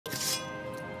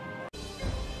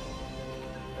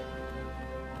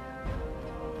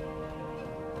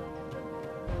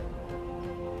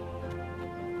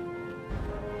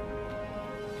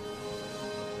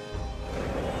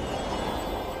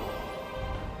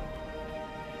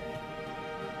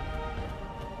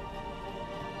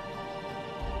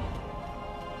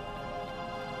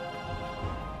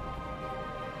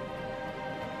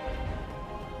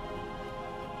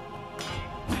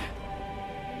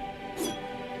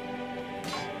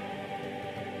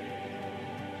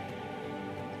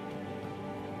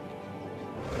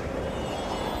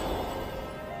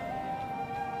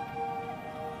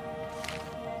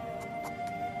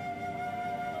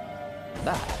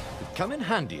That would come in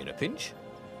handy in a pinch.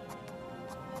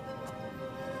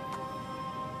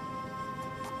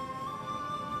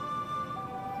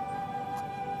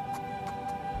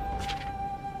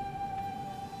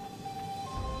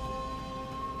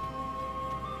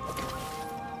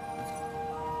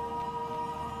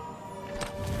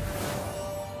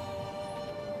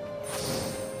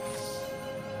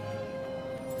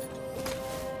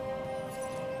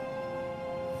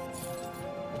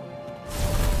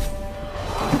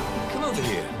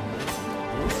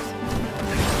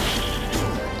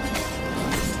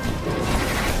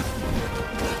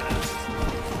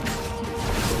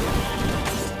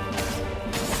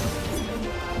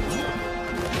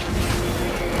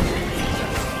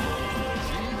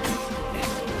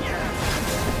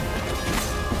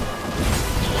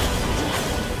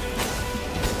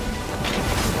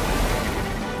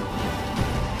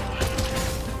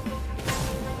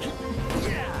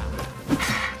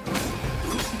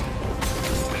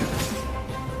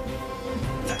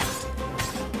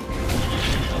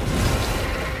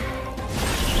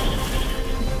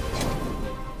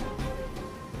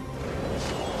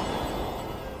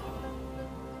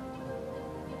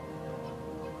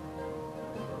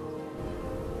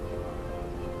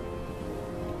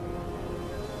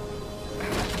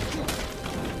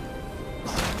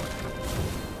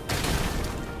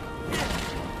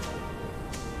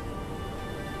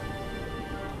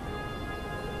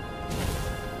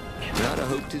 I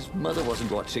hoped his mother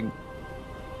wasn't watching.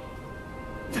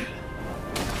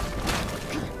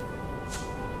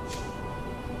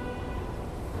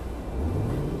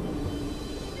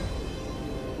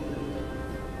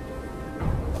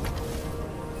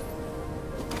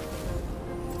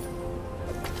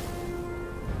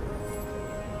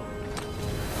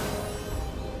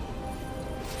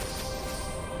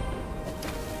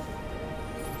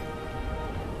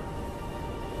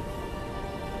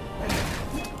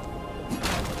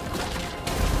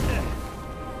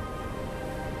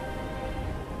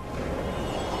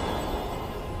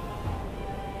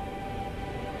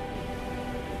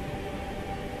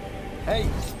 Hey,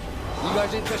 you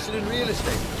guys interested in real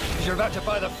estate? Because you're about to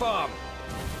buy the farm.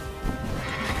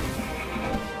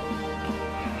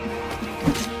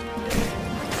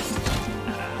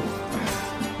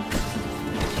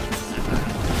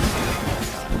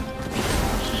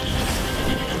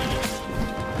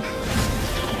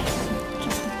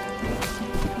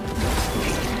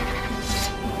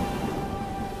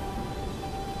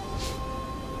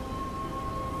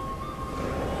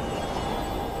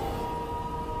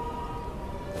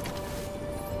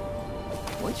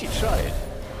 Once you try it,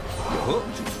 you're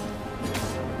hooked.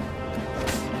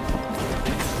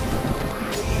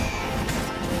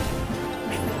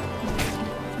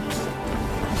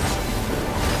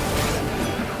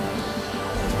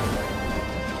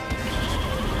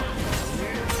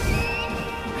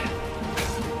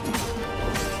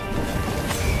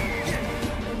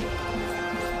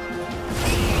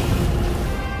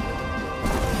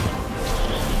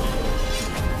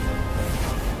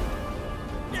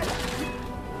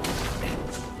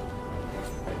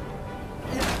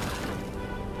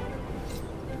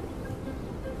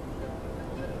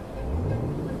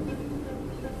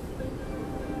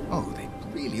 Oh, they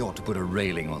really ought to put a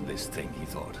railing on this thing, he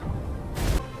thought.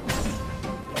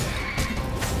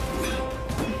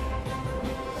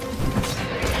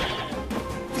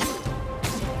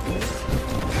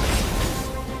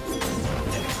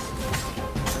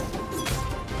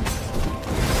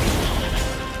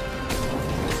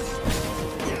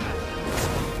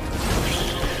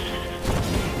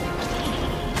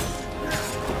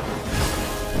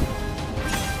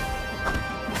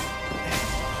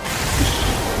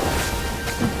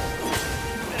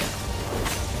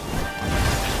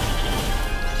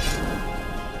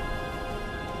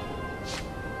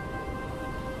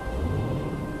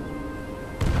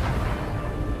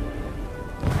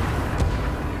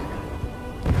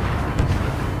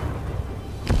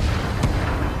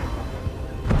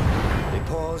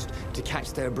 To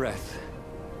catch their breath.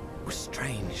 It was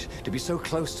strange to be so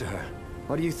close to her.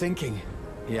 "What are you thinking?"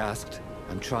 he asked.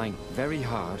 "I'm trying very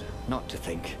hard not to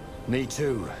think." "Me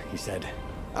too," he said.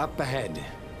 Up ahead,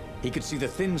 he could see the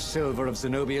thin silver of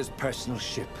Zenobia's personal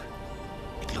ship.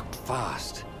 It looked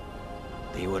fast.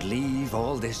 They would leave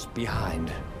all this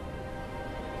behind.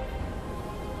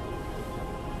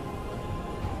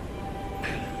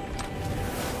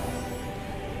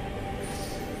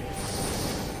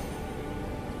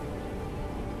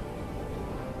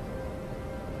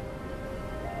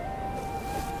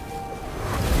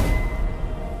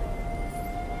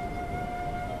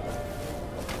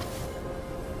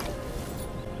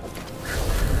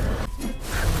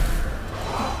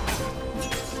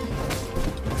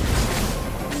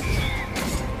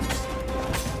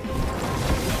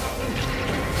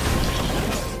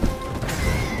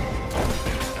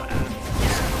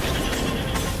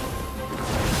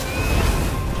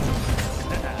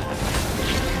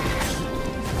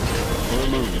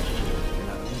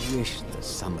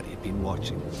 somebody had been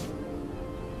watching.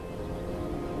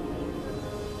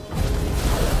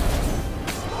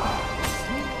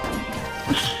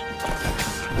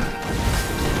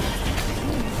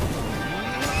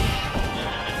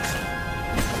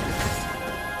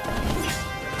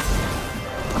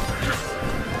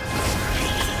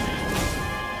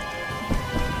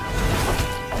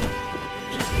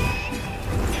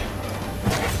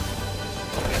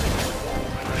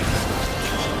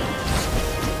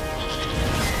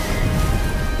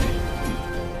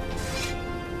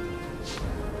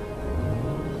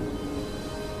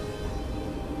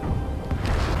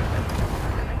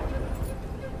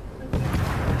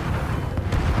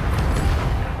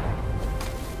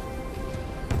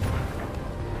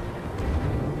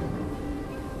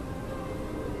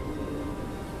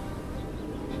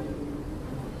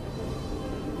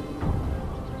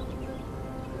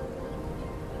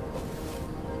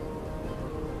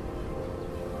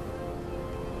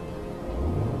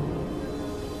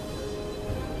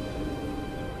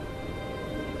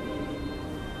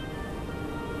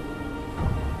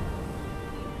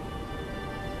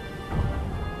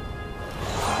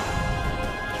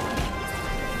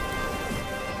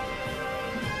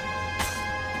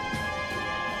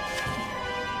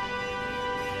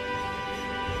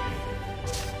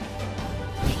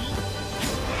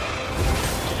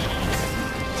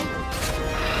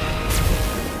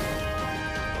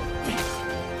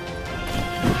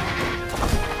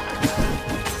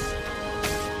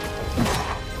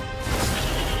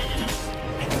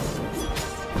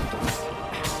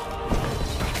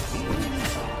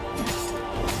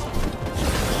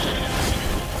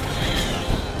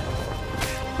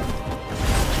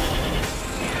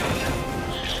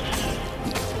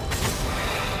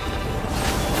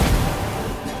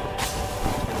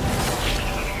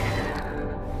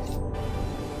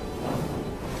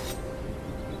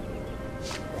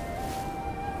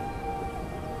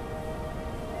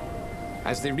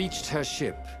 As they reached her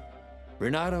ship,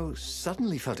 Renato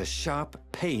suddenly felt a sharp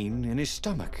pain in his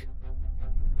stomach.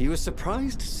 He was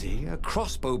surprised to see a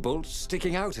crossbow bolt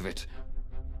sticking out of it.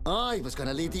 I was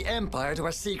gonna lead the Empire to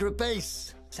a secret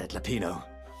base, said Lapino.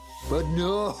 But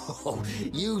no,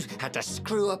 you had to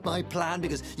screw up my plan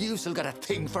because you still got a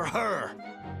thing for her.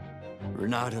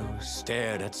 Renato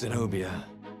stared at Zenobia.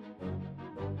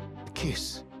 The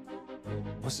kiss.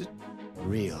 Was it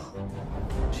real?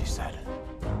 She said,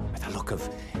 with a look of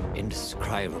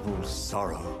indescribable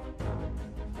sorrow.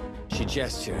 She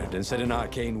gestured and said an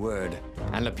arcane word,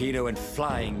 and Lapino went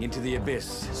flying into the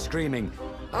abyss, screaming,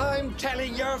 I'm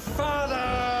telling your father!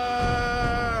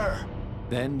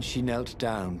 Then she knelt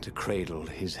down to cradle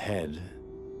his head,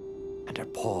 and her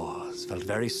paws felt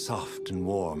very soft and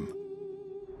warm.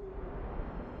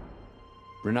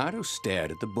 Renato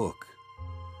stared at the book.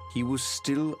 He was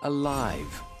still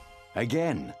alive.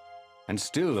 Again. And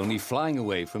still only flying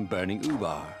away from burning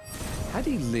Ubar. Had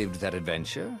he lived that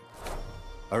adventure?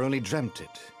 Or only dreamt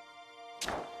it?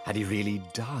 Had he really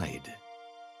died?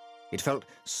 It felt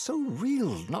so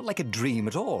real, not like a dream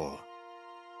at all.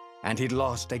 And he'd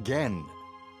lost again.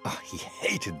 Oh, he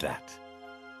hated that.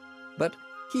 But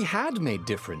he had made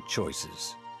different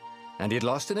choices. And he'd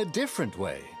lost in a different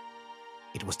way.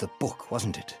 It was the book,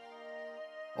 wasn't it?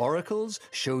 Oracles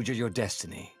showed you your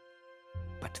destiny.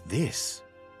 But this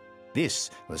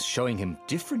was showing him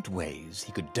different ways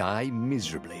he could die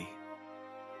miserably.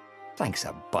 Thanks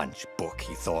a bunch, book,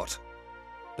 he thought.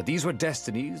 But these were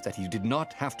destinies that he did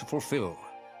not have to fulfill.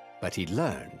 But he'd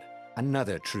learned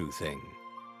another true thing.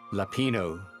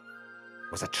 Lapino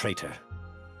was a traitor.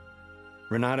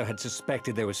 Renato had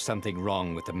suspected there was something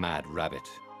wrong with the mad rabbit.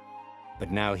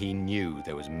 But now he knew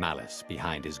there was malice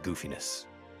behind his goofiness.